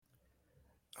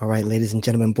All right, ladies and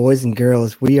gentlemen, boys and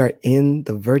girls, we are in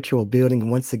the virtual building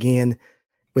once again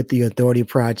with the Authority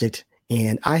Project.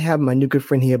 And I have my new good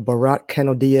friend here, Bharat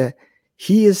Kanodia.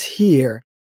 He is here.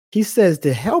 He says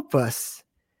to help us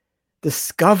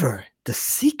discover the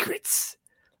secrets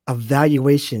of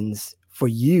valuations for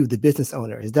you, the business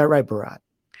owner. Is that right, Bharat?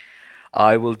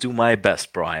 I will do my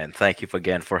best, Brian. Thank you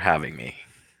again for having me.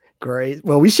 Great.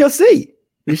 Well, we shall see.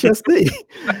 We shall see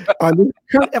on the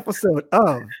current episode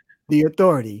of the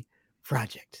Authority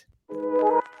Project.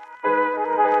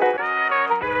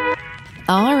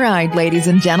 All right, ladies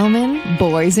and gentlemen,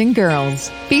 boys and girls,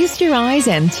 feast your eyes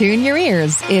and tune your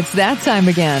ears. It's that time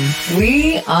again.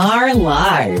 We are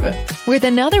live with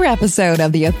another episode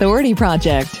of The Authority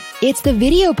Project. It's the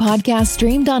video podcast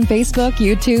streamed on Facebook,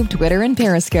 YouTube, Twitter, and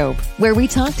Periscope, where we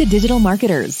talk to digital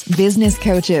marketers, business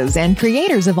coaches, and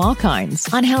creators of all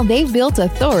kinds on how they've built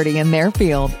authority in their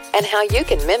field and how you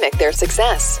can mimic their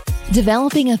success.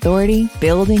 Developing authority,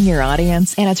 building your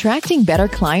audience, and attracting better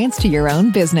clients to your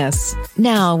own business.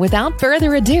 Now, without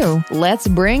further ado, let's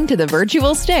bring to the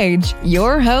virtual stage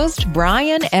your host,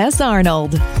 Brian S.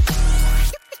 Arnold.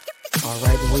 All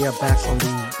right, and we are back on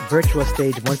the virtual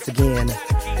stage once again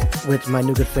with my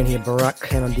new good friend here, Bharat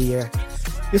Kanodia.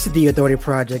 This is the Authority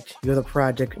Project. You're the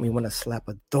project, and we want to slap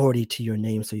authority to your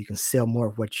name so you can sell more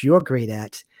of what you're great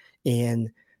at.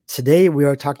 And today we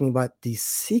are talking about the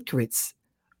secrets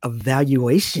of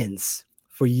valuations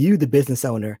for you, the business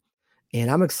owner. And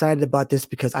I'm excited about this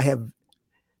because I have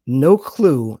no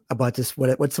clue about this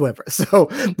whatsoever. So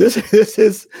this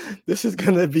is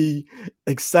going to be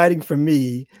exciting for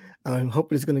me. I'm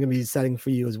hoping it's going to be exciting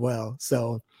for you as well.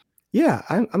 So yeah,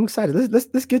 I'm excited.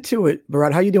 Let's get to it.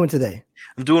 Bharat, how are you doing today?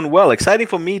 I'm doing well. Exciting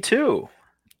for me too.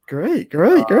 Great.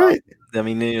 I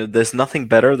mean, there's nothing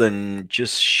better than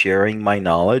just sharing my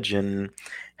knowledge and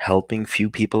helping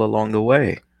few people along the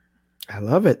way. I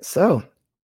love it. So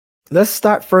let's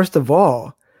start first of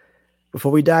all,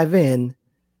 before we dive in,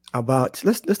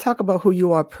 let's talk about who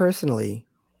you are personally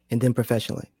and then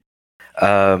professionally.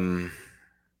 How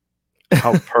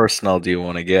personal do you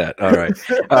want to get? All right.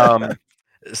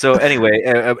 So anyway,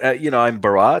 I'm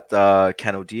Bharat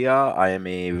Kanodia. I am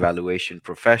a valuation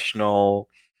professional.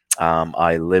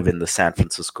 I live in the San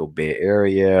Francisco Bay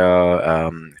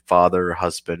Area. Father,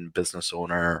 husband, business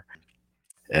owner.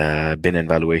 Been in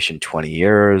valuation 20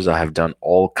 years. I have done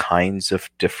all kinds of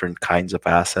different kinds of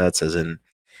assets, as in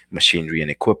machinery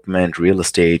and equipment, real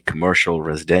estate, commercial,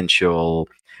 residential,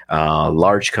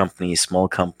 large companies, small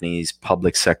companies,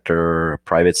 public sector,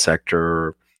 private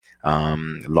sector,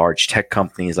 large tech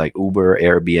companies like Uber,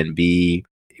 Airbnb,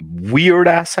 weird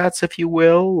assets, if you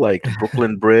will, like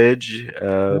Brooklyn Bridge,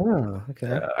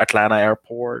 Atlanta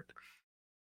Airport,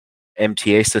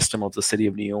 MTA system of the city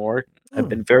of New York. I've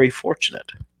been very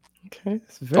fortunate. Okay.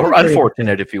 Or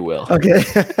unfortunate, if you will. Okay.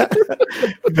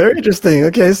 Very interesting.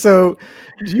 Okay. So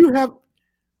do you have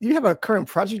a current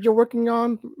project you're working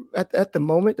on at the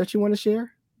moment that you want to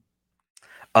share?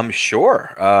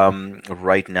 Sure.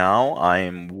 Right now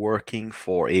I'm working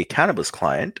for a cannabis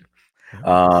client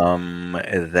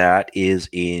that is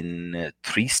in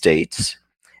 3 states,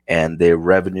 and their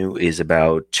revenue is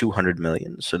about 200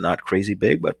 million. So not crazy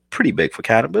big, but pretty big for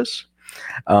cannabis.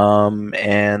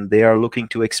 And they are looking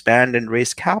to expand and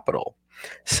raise capital.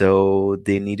 So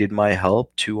they needed my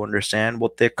help to understand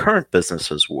what their current business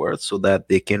is worth so that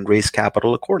they can raise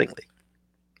capital accordingly.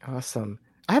 Awesome.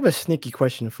 I have a sneaky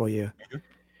question for you. Mm-hmm.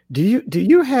 Do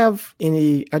you have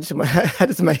any, I just had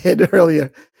this in my head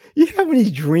earlier. You have any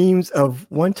dreams of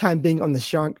one time being on the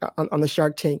Shark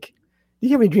Tank? Do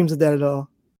you have any dreams of that at all?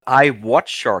 I watch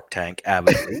Shark Tank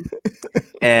avidly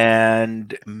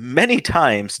and many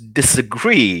times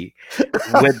disagree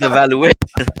with the valuation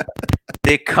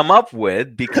they come up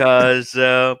with because,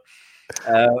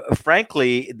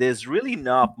 frankly, there's really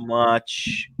not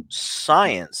much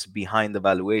science behind the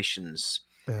valuations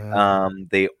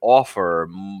they offer.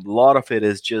 A lot of it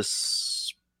is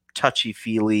just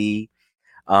touchy-feely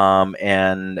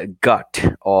and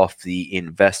gut of the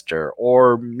investor,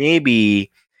 or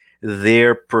maybe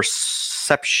their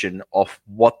perception of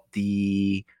what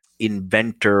the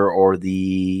inventor or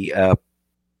the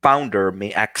founder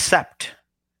may accept.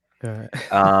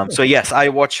 So yes, I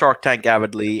watch Shark Tank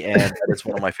avidly, and that is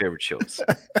one of my favorite shows.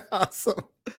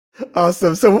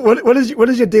 Awesome. So what is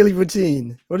your daily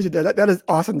routine? What is your that is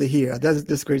awesome to hear.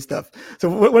 That's great stuff. So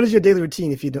what is your daily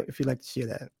routine if you'd like to share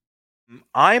that?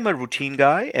 I'm a routine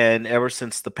guy, and ever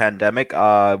since the pandemic,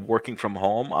 working from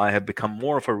home, I have become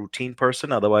more of a routine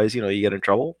person. Otherwise, you get in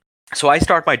trouble. So I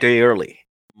start my day early.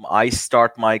 I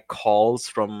start my calls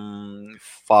from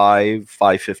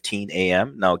 5:15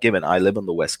 a.m. Now, given I live on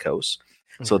the West Coast,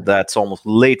 So Okay. that's almost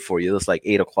late for you. That's like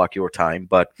 8 o'clock your time.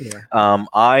 But Yeah.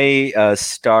 I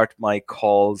start my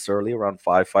calls early, around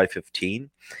 5:15,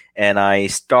 and I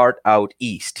start out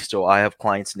east. So I have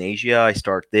clients in Asia. I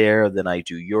start there, then I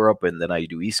do Europe, and then I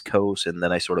do East Coast, and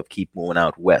then I sort of keep moving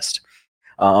out west.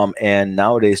 And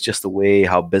nowadays, just the way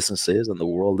how business is and the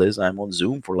world is, I'm on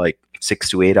Zoom for like 6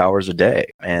 to 8 hours a day.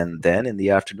 And then in the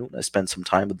afternoon, I spend some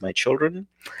time with my children.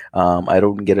 I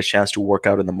don't get a chance to work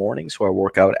out in the morning, so I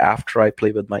work out after I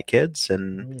play with my kids.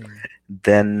 And Mm.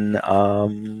 then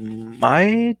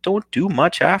I don't do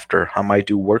much after. I might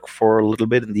do work for a little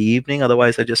bit in the evening.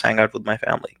 Otherwise, I just hang out with my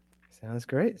family. Sounds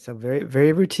great. So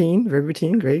very routine, very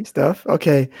routine. Great stuff.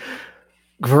 Okay,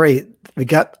 great. We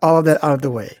got all of that out of the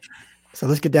way. So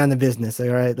let's get down to business. All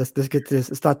right, let's get this.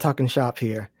 Let's start talking shop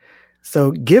here.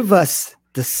 So give us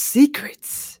the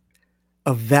secrets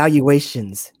of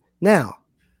valuations. Now,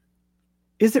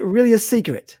 is it really a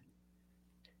secret?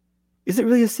 Is it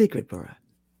really a secret, Bora?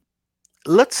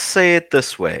 Let's say it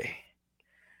this way: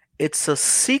 it's a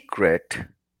secret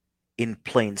in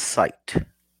plain sight.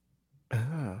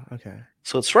 Oh, okay.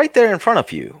 So it's right there in front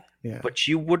of you, Yeah. but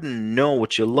you wouldn't know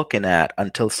what you're looking at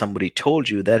until somebody told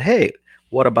you that, hey,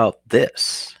 what about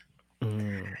this?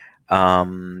 Mm.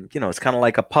 It's kind of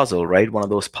like a puzzle, right? One of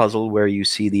those puzzle where you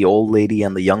see the old lady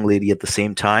and the young lady at the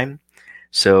same time.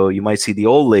 So you might see the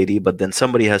old lady, but then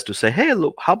somebody has to say, hey,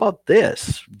 look, how about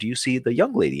this? Do you see the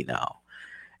young lady now?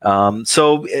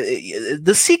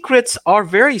 The secrets are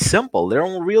very simple. There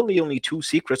are really only two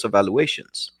secrets of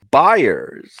valuations.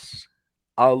 Buyers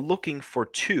are looking for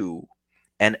two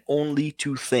and only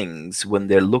two things when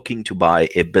they're looking to buy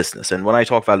a business. And when I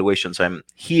talk valuations, I'm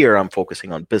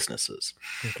focusing on businesses.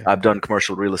 Okay. I've done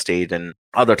commercial real estate and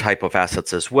other type of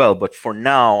assets as well, but for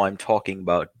now I'm talking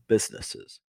about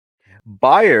businesses.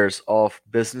 Buyers of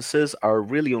businesses are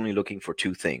really only looking for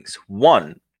two things.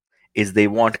 One is they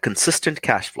want consistent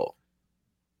cash flow.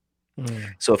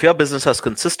 Mm. So if your business has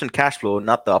consistent cash flow,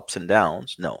 not the ups and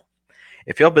downs, no.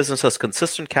 If your business has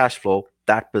consistent cash flow,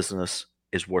 that business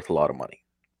is worth a lot of money.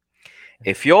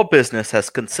 If your business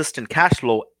has consistent cash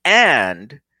flow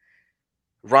and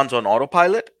runs on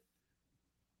autopilot,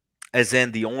 as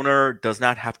in the owner does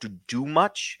not have to do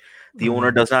much, the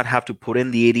owner does not have to put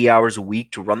in the 80 hours a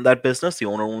week to run that business, the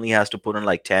owner only has to put in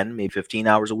like 10, maybe 15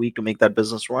 hours a week to make that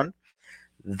business run,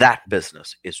 that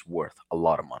business is worth a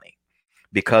lot of money.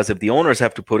 Because if the owners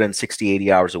have to put in 60,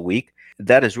 80 hours a week,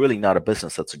 that is really not a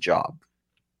business, that's a job.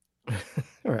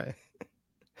 All right.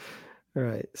 All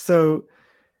right. So,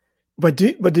 but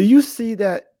do you see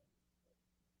that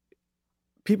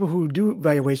people who do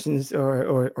valuations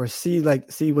or see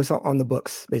what's on the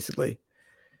books basically,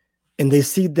 and they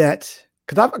see that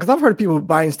because I've heard of people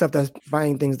buying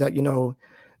things that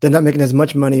they're not making as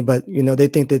much money, but they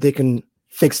think that they can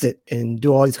fix it and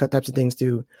do all these types of things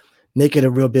to make it a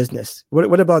real business.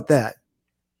 What about that?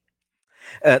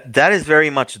 That is very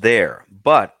much there,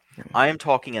 but I am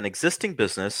talking an existing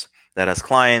business that has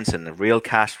clients and the real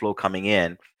cash flow coming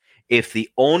in. If the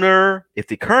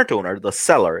current owner, the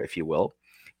seller, if you will,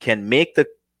 can make the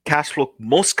cash flow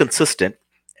most consistent,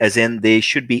 as in they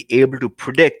should be able to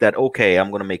predict that, okay, I'm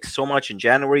going to make so much in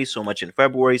January, so much in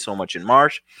February, so much in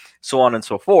March, so on and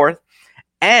so forth,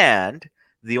 and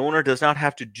the owner does not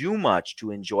have to do much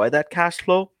to enjoy that cash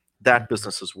flow, that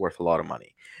business is worth a lot of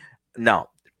money. Now,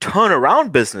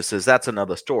 turnaround businesses, that's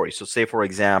another story. So say, for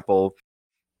example,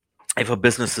 if a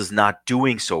business is not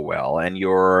doing so well and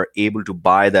you're able to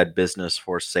buy that business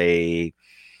for, say,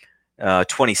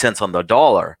 20 cents on the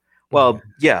dollar, well,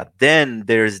 yeah, then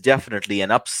there's definitely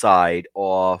an upside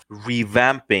of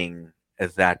revamping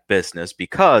that business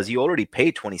because you already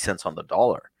paid 20 cents on the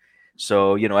dollar.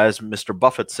 So, as Mr.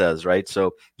 Buffett says, right?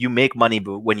 So you make money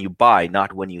when you buy,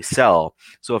 not when you sell.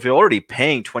 So if you're already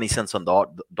paying 20 cents on the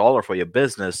dollar for your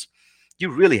business, you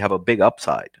really have a big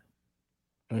upside.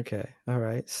 Okay. All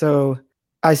right. So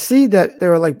I see that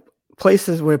there are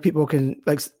places where people can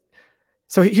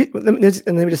so let me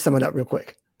just sum it up real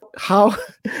quick. How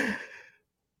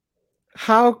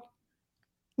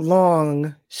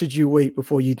long should you wait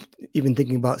before you even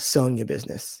thinking about selling your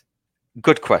business?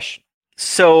 Good question.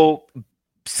 So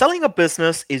selling a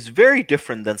business is very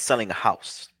different than selling a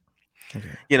house. Okay.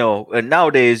 And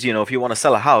nowadays, if you want to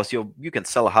sell a house, you can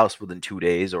sell a house within 2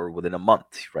 days or within a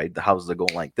month, right? The houses are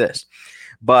going like this.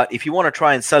 But if you want to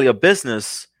try and sell your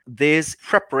business, there's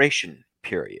preparation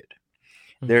period.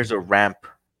 There's a ramp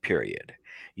period.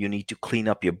 You need to clean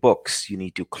up your books. You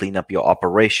need to clean up your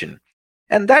operation.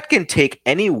 And that can take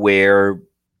anywhere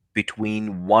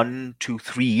between 1 to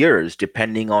 3 years,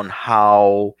 depending on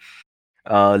how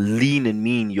lean and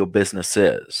mean your business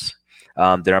is.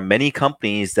 There are many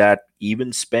companies that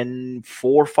even spend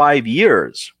 4 or 5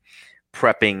 years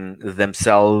prepping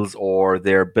themselves or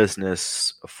their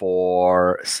business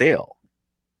for sale.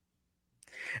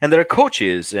 And there are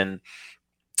coaches and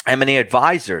M&A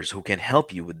advisors who can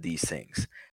help you with these things.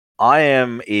 I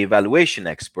am a valuation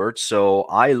expert, so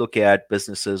I look at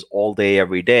businesses all day,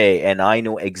 every day, and I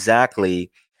know exactly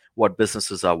what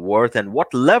businesses are worth and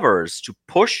what levers to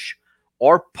push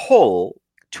or pull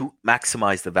to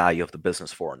maximize the value of the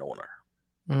business for an owner.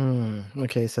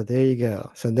 Okay, so there you go.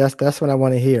 So that's what I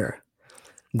want to hear.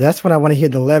 That's what I want to hear,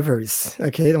 the levers.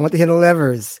 Okay, I want to hear the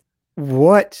levers.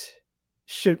 What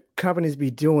should companies be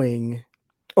doing?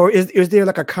 Or is there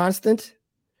like a constant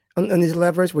on these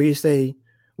levers where you say,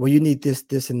 well, you need this,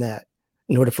 this, and that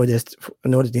in order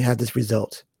to have this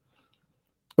result?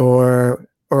 Or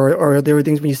are there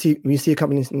things when you see a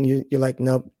company and you're like,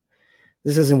 nope,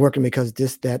 this isn't working because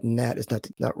this, that, and that is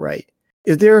not right.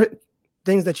 Is there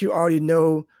things that you already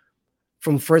know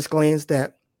from first glance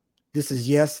that this is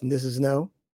yes and this is no?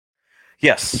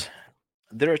 Yes.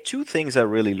 There are two things I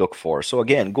really look for. So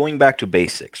again, going back to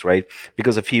basics, right?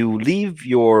 Because if you leave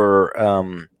your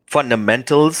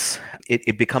fundamentals,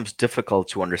 it becomes difficult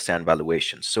to understand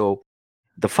valuations. So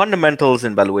the fundamentals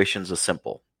in valuations are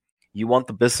simple. You want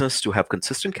the business to have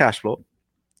consistent cash flow,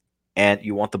 and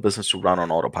you want the business to run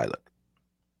on autopilot,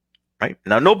 right?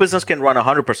 Now, no business can run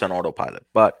 100% autopilot,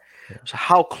 but so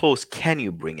how close can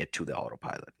you bring it to the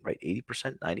autopilot, right?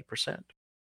 80%, 90%?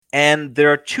 And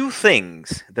there are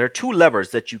two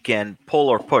levers that you can pull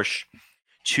or push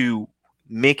to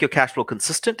make your cash flow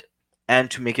consistent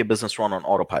and to make your business run on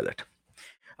autopilot.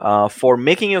 For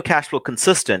making your cash flow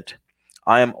consistent,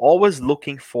 I am always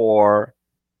looking for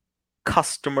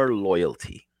customer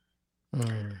loyalty.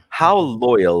 How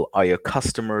loyal are your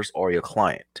customers or your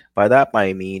client? By that,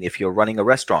 I mean, if you're running a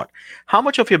restaurant, how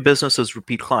much of your business is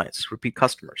repeat clients, repeat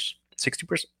customers?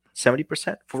 60%,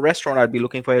 70%? For restaurant, I'd be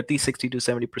looking for at least 60 to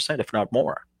 70%, if not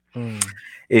more.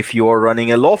 If you're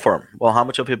running a law firm, well, how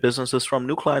much of your business is from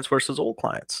new clients versus old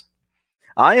clients?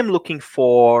 I am looking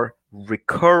for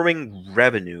recurring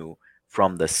revenue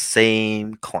from the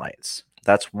same clients.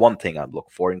 That's one thing I look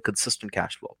for in consistent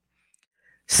cash flow.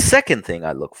 Second thing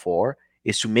I look for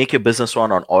is to make your business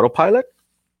run on autopilot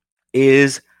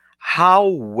is how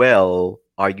well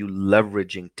are you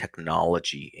leveraging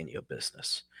technology in your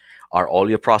business? Are all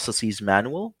your processes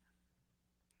manual?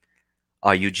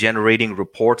 Are you generating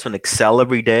reports on Excel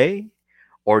every day?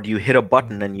 Or do you hit a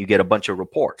button and you get a bunch of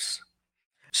reports?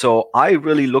 So I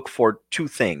really look for two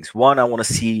things. One, I want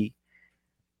to see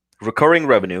recurring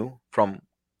revenue from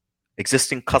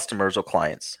existing customers or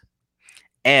clients.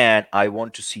 And I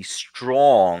want to see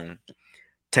strong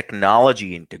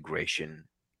technology integration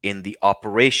in the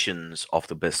operations of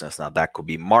the business. Now, that could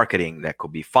be marketing, that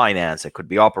could be finance, that could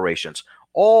be operations,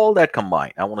 all that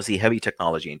combined. I want to see heavy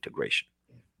technology integration.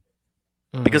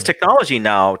 Because technology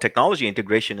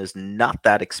integration is not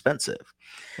that expensive.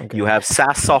 Okay. You have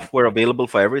SaaS software available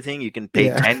for everything. You can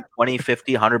pay 10, 20,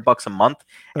 50, $100 a month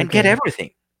and get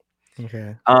everything.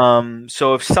 Okay.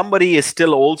 So if somebody is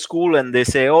still old school and they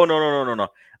say, oh, no,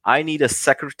 I need a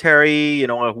secretary,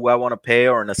 who I want to pay,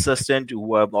 or an assistant,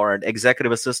 or an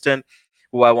executive assistant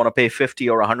who I want to pay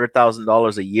 $50,000 or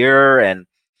 $100,000 a year, and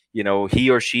he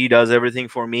or she does everything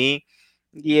for me.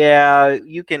 Yeah,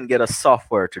 you can get a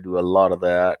software to do a lot of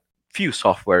that. Few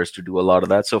softwares to do a lot of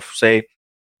that. So say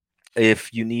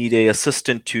if you need an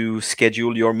assistant to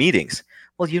schedule your meetings,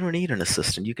 well, you don't need an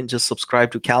assistant. You can just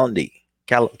subscribe to Calendly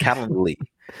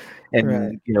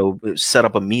and set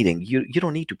up a meeting. You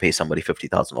don't need to pay somebody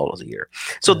 $50,000 a year.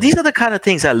 So these are the kind of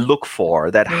things I look for.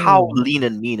 That how lean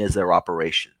and mean is their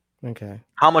operation? Okay.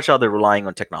 How much are they relying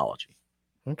on technology?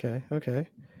 Okay.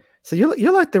 So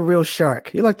you're like the real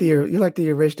shark. You're like the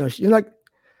original. You're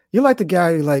like the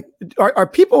guy who are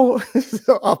people?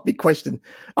 Offbeat question.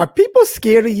 Are people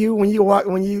scared of you when you walk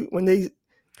when they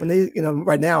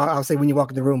right now I'll say when you walk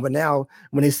in the room, but now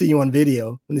when they see you on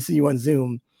video, when they see you on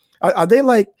Zoom, are they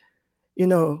like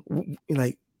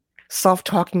like soft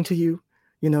talking to you?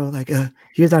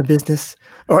 Here's our business,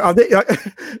 or are they?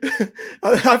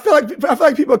 I feel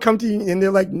like people come to you and they're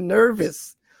like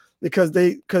nervous because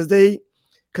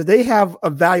they have a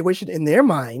valuation in their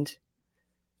mind.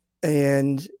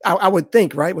 And I would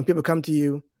think, right, when people come to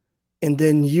you and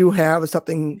then you have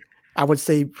something, I would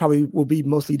say probably will be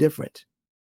mostly different.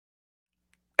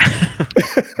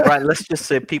 Right. Let's just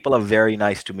say people are very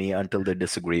nice to me until they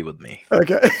disagree with me.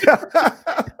 Okay.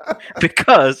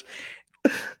 Because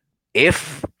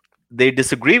if they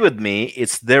disagree with me,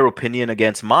 it's their opinion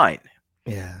against mine.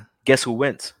 Yeah. Guess who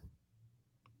wins?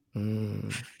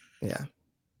 Yeah.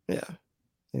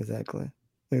 Exactly.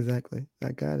 Exactly.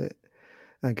 I got it.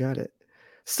 I got it.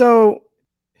 So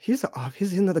here's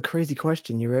another crazy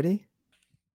question. You ready?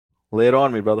 Lay it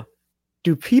on me, brother.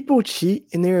 Do people cheat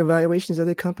in their evaluations of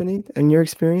their company in your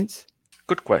experience?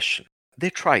 Good question. They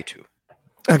try to.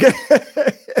 Okay.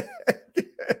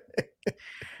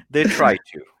 They try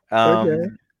to. Okay.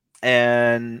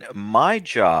 And my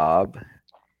job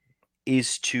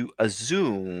is to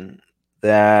assume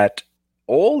that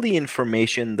all the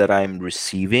information that I'm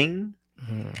receiving,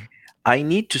 I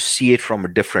need to see it from a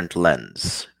different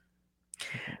lens.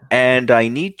 And I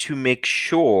need to make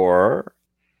sure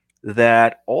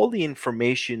that all the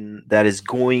information that is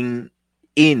going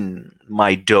in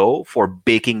my dough for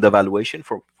baking the valuation,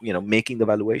 for making the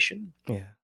valuation, Yeah.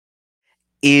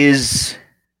 is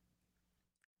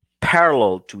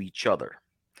parallel to each other.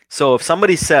 So if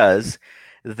somebody says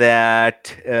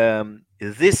that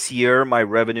this year my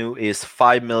revenue is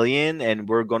 5 million and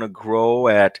we're going to grow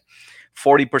at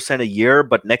 40% a year,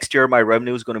 but next year my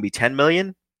revenue is going to be 10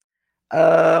 million,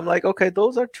 I'm like, okay,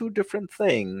 those are two different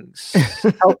things.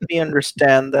 Help me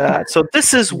understand that. So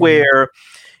this is where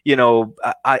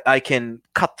I can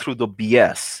cut through the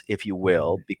BS, if you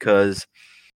will, because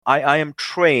I am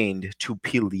trained to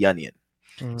peel the onion.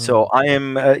 So I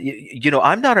am,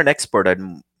 I'm not an expert at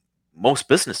most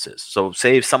businesses. So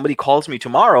say if somebody calls me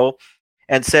tomorrow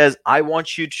and says, I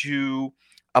want you to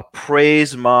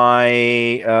appraise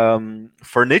my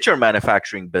furniture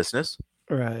manufacturing business.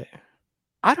 Right.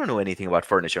 I don't know anything about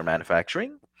furniture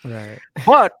manufacturing, Right.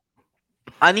 but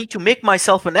I need to make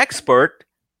myself an expert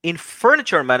in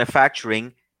furniture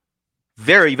manufacturing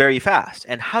very, very fast.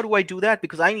 And how do I do that?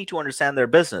 Because I need to understand their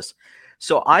business.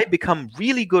 So I become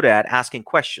really good at asking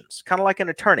questions, kind of like an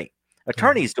attorney.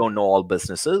 Attorneys don't know all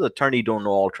businesses, attorneys don't know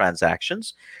all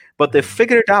transactions, but they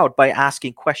figure it out by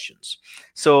asking questions.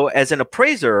 So as an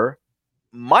appraiser,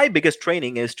 my biggest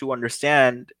training is to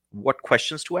understand what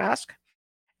questions to ask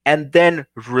and then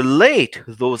relate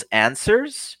those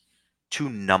answers to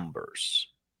numbers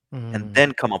and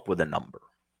then come up with a number.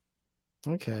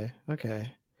 Okay.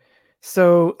 Okay.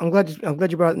 So I'm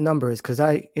glad you brought numbers because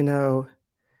I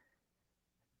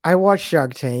watch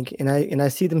Shark Tank and I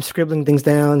see them scribbling things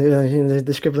down.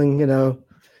 They're scribbling.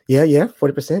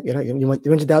 40%. You want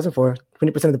 200,000 for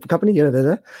 20% of the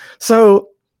company. So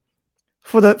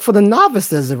for the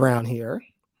novices around here,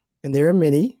 and there are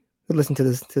many who listen to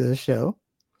this show.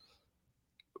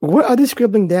 What are they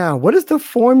scribbling down? What is the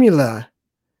formula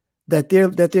that they're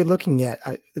looking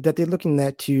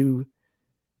at to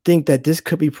think that this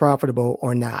could be profitable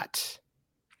or not?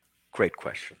 Great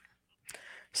question.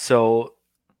 So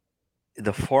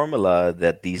the formula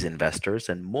that these investors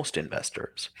and most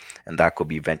investors, and that could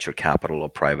be venture capital or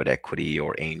private equity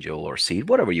or angel or seed,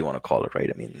 whatever you want to call it, right?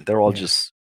 I mean, they're all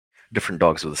just different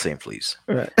dogs with the same fleas.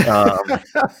 Right.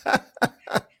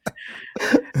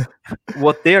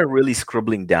 What they're really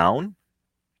scribbling down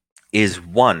is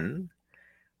one,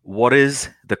 what is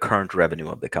the current revenue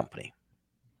of the company?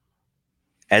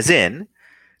 As in,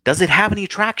 does it have any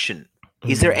traction?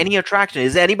 Is there any attraction?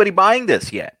 Is anybody buying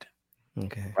this yet?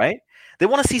 Okay. Right? They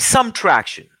want to see some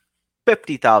traction.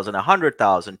 50,000,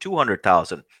 100,000,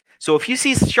 200,000. So if you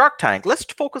see Shark Tank, let's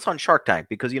focus on Shark Tank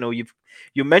because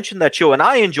you mentioned that show and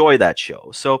I enjoy that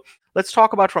show. So let's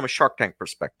talk about from a Shark Tank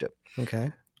perspective.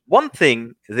 Okay. One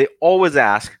thing they always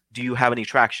ask, do you have any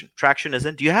traction? Traction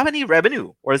isn't, do you have any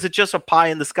revenue? Or is it just a pie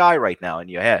in the sky right now in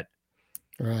your head?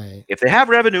 Right. If they have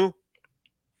revenue,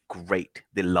 great.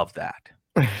 They love that.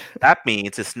 That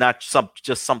means it's not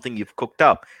just something you've cooked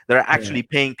up. They're actually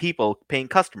paying people, paying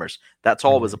customers. That's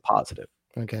always a positive.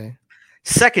 Okay.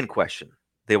 Second question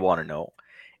they want to know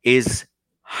is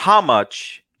how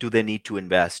much do they need to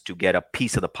invest to get a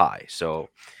piece of the pie? So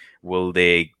will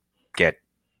they get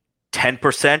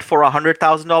 10% for a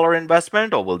 $100,000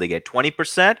 investment or will they get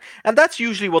 20%? And that's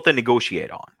usually what they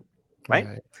negotiate on,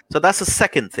 right? So that's the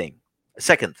second thing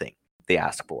they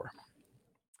ask for.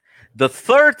 The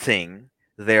third thing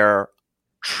they're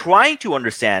trying to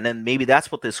understand, and maybe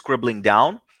that's what they're scribbling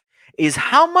down, is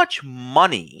how much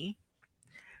money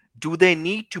do they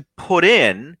need to put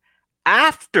in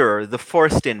after the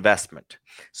first investment?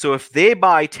 So if they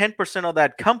buy 10% of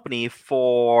that company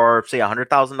for, say,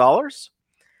 $100,000,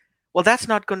 well, that's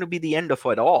not going to be the end of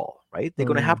it all, right? They're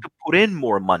going to have to put in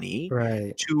more money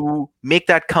to make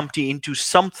that company into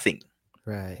something.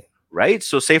 Right?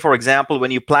 So say, for example,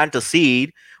 when you plant a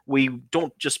seed, we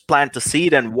don't just plant a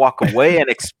seed and walk away and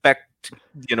expect,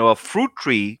 a fruit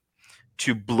tree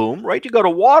to bloom, right? You got to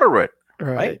water it,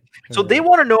 right? So they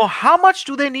want to know how much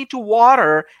do they need to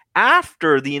water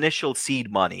after the initial seed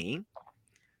money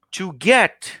to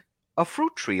get a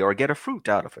fruit tree or get a fruit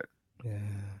out of it. Yeah.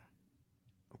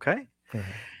 Okay?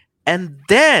 And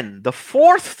then the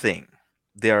fourth thing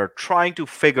they're trying to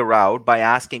figure out by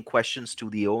asking questions to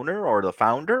the owner or the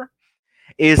founder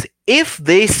is if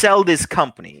they sell this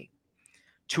company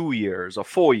 2 years or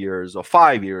 4 years or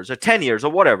 5 years or 10 years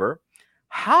or whatever,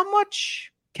 how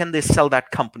much can they sell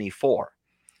that company for?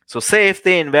 So say if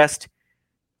they invest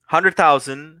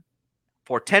 100,000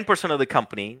 for 10% of the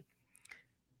company,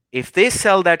 if they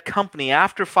sell that company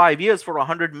after 5 years for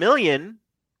 100 million,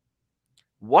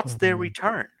 what's their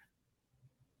return?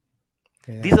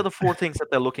 These are the four things that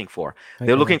they're looking for.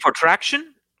 They're looking for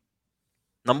traction.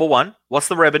 Number one, what's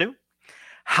the revenue?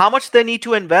 How much they need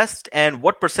to invest and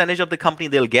what percentage of the company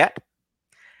they'll get.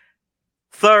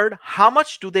 Third, how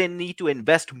much do they need to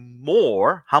invest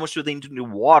more? How much do they need to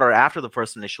water after the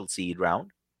first initial seed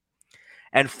round?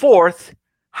 And fourth,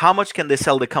 how much can they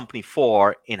sell the company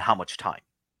for in how much time?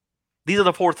 These are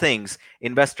the four things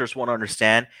investors want to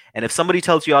understand. And if somebody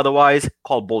tells you otherwise,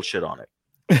 call bullshit on it.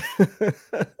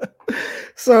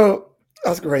 So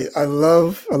that's great. I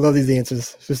love these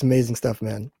answers. It's just amazing stuff,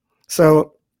 man.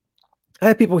 So I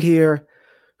have people here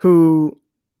who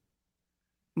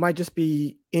might just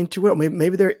be into it.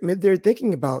 Maybe they're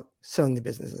thinking about selling the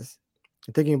businesses.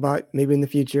 They're thinking about maybe in the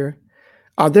future.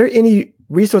 Are there any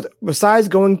resources besides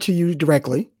going to you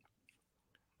directly?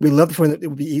 We love for them. It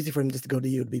would be easy for them just to go to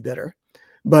you. It'd be better.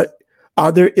 But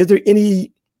is there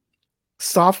any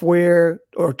software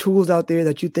or tools out there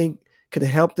that you think could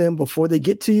help them before they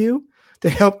get to you to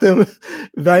help them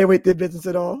evaluate their business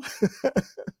at all?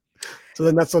 So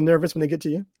they're not so nervous when they get to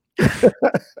you?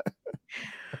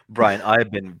 Brian, I've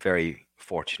been very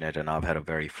fortunate and I've had a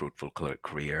very fruitful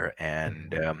career.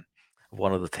 And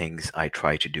one of the things I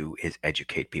try to do is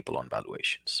educate people on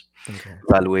valuations. Okay.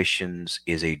 Valuations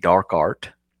is a dark art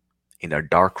in a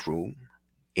dark room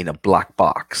in a black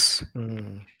box.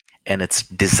 And it's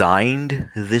designed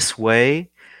this way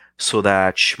so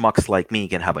that schmucks like me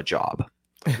can have a job.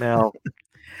 Now,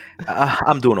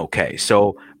 I'm doing okay.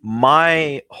 So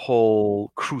my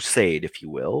whole crusade, if you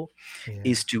will,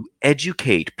 is to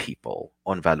educate people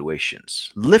on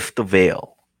valuations, lift the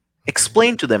veil,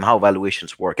 explain to them how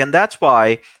valuations work. And that's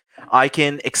why I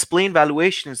can explain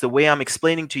valuations the way I'm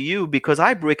explaining to you, because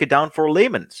I break it down for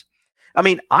layman's. I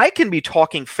mean, I can be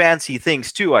talking fancy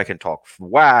things too. I can talk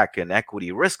WACC and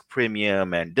equity risk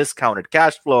premium and discounted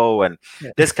cash flow and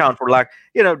discount for lack.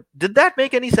 Did that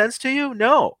make any sense to you?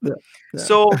 No.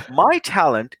 So my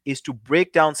talent is to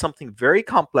break down something very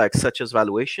complex, such as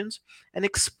valuations, and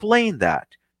explain that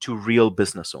to real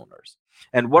business owners.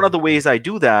 And one of the ways I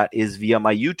do that is via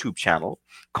my YouTube channel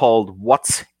called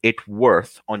What's It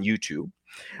Worth on YouTube.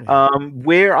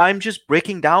 Where I'm just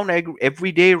breaking down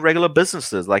everyday regular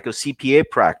businesses like a CPA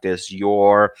practice,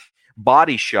 your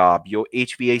body shop, your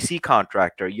HVAC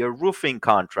contractor, your roofing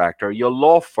contractor, your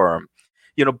law firm.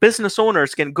 Business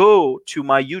owners can go to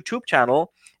my YouTube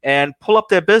channel and pull up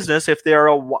their business. If they're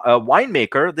a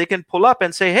winemaker, they can pull up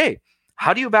and say, hey,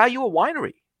 how do you value a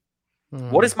winery?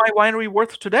 What is my winery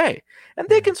worth today? And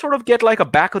they can sort of get like a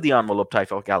back of the envelope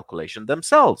type of calculation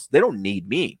themselves. They don't need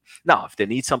me. Now, if they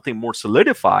need something more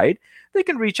solidified, they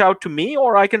can reach out to me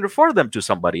or I can refer them to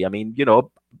somebody. I mean,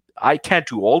 I can't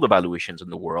do all the valuations in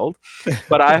the world,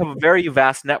 but I have a very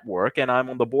vast network and I'm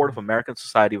on the board of American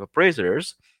Society of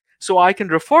Appraisers. So I can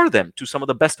refer them to some of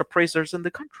the best appraisers in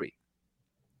the country.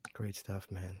 Great stuff,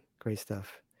 man. Great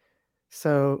stuff.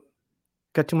 So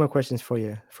got two more questions for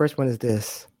you. First one is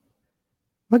this.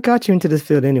 What got you into this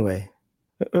field anyway?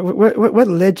 What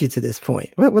led you to this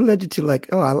point? What led you to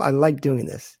I like doing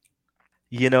this?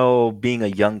 Being a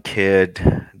young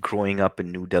kid growing up in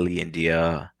New Delhi,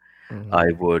 India,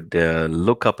 I would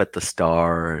look up at the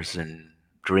stars and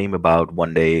dream about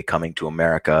one day coming to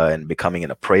America and becoming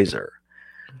an appraiser.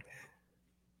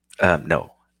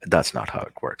 No, that's not how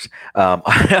it works.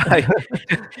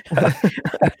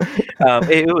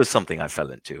 It was something I fell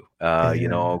into.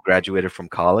 Graduated from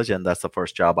college, and that's the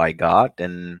first job I got.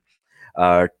 And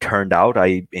turned out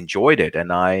I enjoyed it,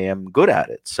 and I am good at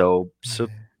it. So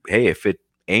hey, if it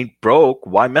ain't broke,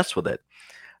 why mess with it?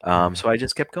 So I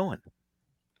just kept going.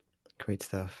 Great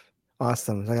stuff.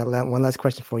 Awesome. I got one last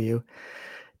question for you,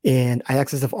 and I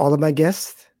ask this of all of my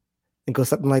guests. It goes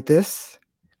something like this.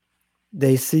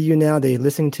 They see you now, they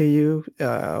listen to you,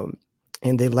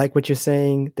 and they like what you're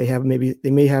saying. They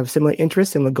may have similar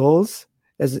interests, similar goals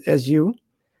as you,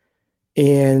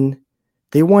 and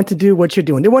they want to do what you're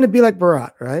doing. They want to be like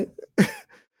Bharat, right?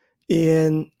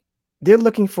 And they're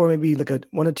looking for maybe like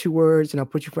one or two words, and I'll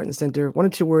put you front and center, one or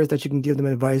two words that you can give them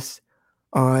advice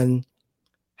on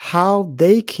how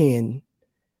they can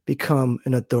become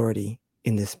an authority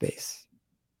in this space.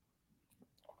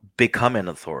 Become an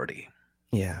authority.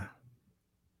 Yeah.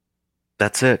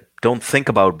 That's it. Don't think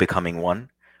about becoming one.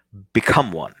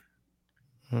 Become one.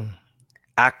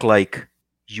 Act like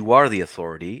you are the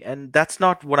authority. And that's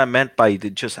not what I meant by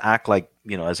just act like,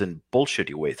 as in bullshit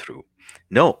your way through.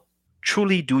 No,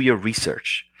 truly do your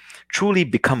research. Truly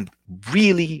become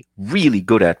really, really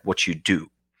good at what you do.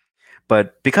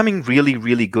 But becoming really,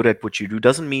 really good at what you do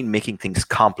doesn't mean making things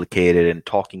complicated and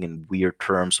talking in weird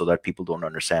terms so that people don't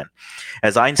understand.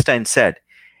 As Einstein said,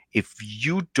 if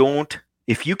you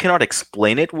cannot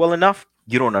explain it well enough,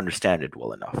 you don't understand it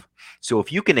well enough. So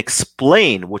if you can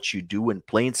explain what you do in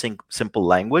plain, simple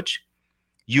language,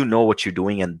 you know what you're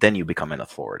doing, and then you become an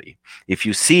authority. If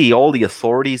you see all the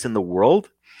authorities in the world,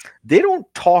 they don't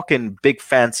talk in big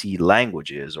fancy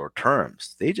languages or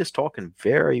terms. They just talk in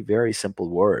very, very simple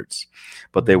words.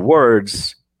 But their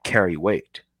words carry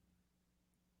weight.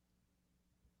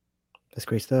 That's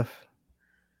great stuff.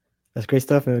 That's great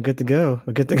stuff, and we're good to go.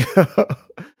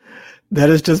 That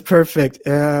is just perfect.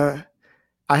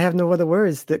 I have no other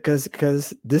words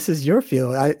because this is your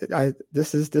field.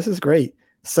 This is great.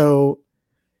 So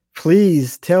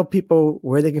please tell people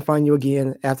where they can find you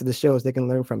again after the show so they can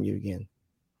learn from you again.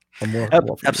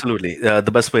 Absolutely.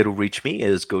 The best way to reach me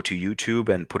is go to YouTube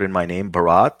and put in my name,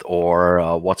 Bharat,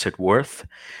 or What's It Worth,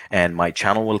 and my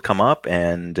channel will come up,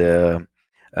 and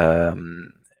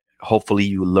hopefully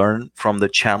you learn from the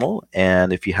channel.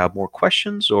 And if you have more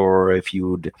questions, or if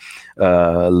you'd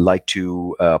like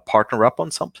to partner up on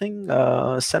something,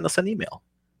 send us an email.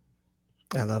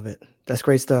 I love it. That's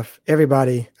great stuff.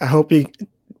 Everybody, I hope you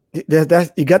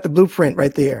got the blueprint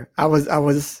right there.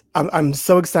 I'm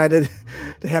so excited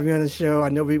to have you on the show. I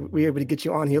know we were able to get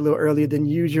you on here a little earlier than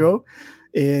usual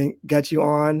and got you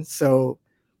on. So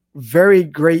very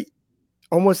great.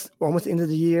 Almost the end of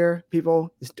the year,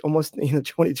 people. It's almost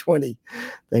 2020.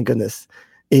 Thank goodness.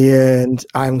 And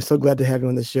I'm so glad to have you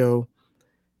on the show,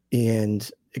 and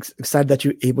excited that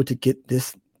you're able to get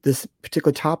this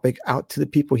particular topic out to the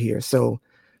people here. So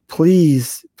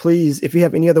please, if you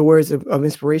have any other words of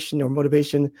inspiration or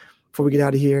motivation before we get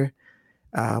out of here,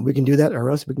 we can do that, or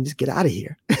else we can just get out of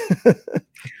here.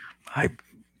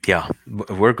 Yeah,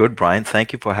 we're good, Brian.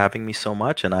 Thank you for having me so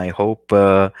much, and I hope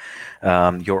your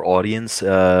audience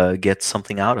gets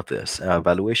something out of this.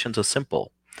 Valuations are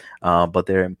simple, but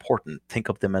they're important. Think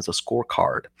of them as a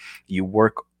scorecard. You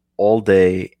work all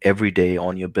day, every day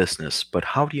on your business, but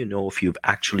how do you know if you've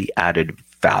actually added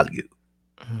value?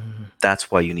 That's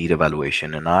why you need a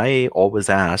valuation. And I always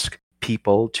ask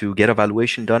people to get a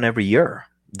valuation done every year.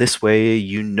 This way,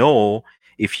 you know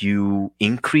if you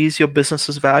increase your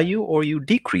business's value or you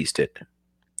decreased it.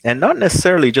 And not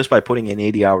necessarily just by putting in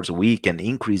 80 hours a week and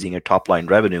increasing your top line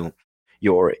revenue,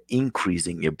 you're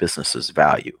increasing your business's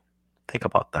value. Think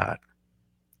about that.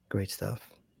 Great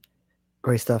stuff.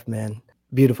 Great stuff, man.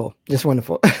 Beautiful. Just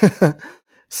wonderful.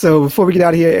 So before we get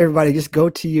out of here, everybody, just go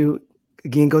to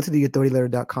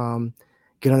theauthorityletter.com.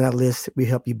 Get on that list. We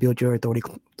help you build your authority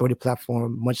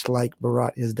platform, much like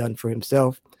Bharat has done for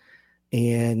himself,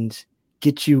 and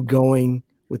get you going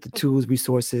with the tools,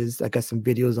 resources. I got some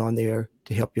videos on there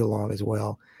to help you along as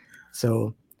well.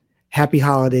 So happy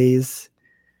holidays.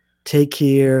 Take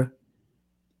care.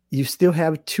 You still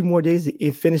have 2 more days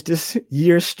to finish this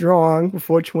year strong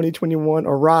before 2021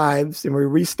 arrives and we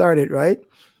restart it, right?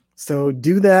 So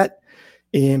do that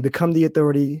and become the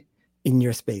authority in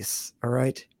your space. All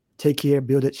right. Take care,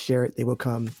 build it, share it. They will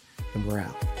come, and we're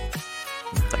out.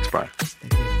 Thanks, Brian.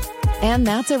 Thank you. And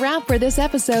that's a wrap for this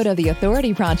episode of The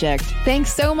Authority Project.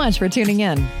 Thanks so much for tuning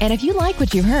in. And if you like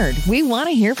what you heard, we want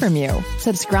to hear from you.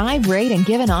 Subscribe, rate, and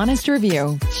give an honest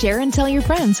review. Share and tell your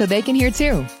friends so they can hear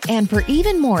too. And for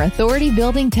even more authority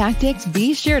building tactics,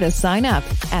 be sure to sign up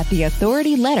at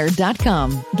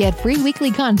theauthorityletter.com. Get free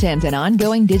weekly content and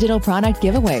ongoing digital product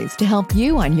giveaways to help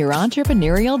you on your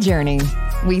entrepreneurial journey.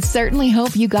 We certainly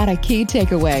hope you got a key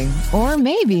takeaway, or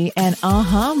maybe an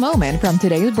aha moment from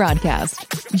today's broadcast.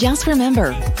 Just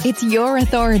remember, it's your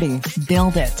authority.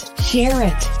 Build it, share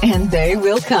it, and they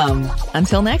will come.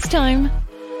 Until next time.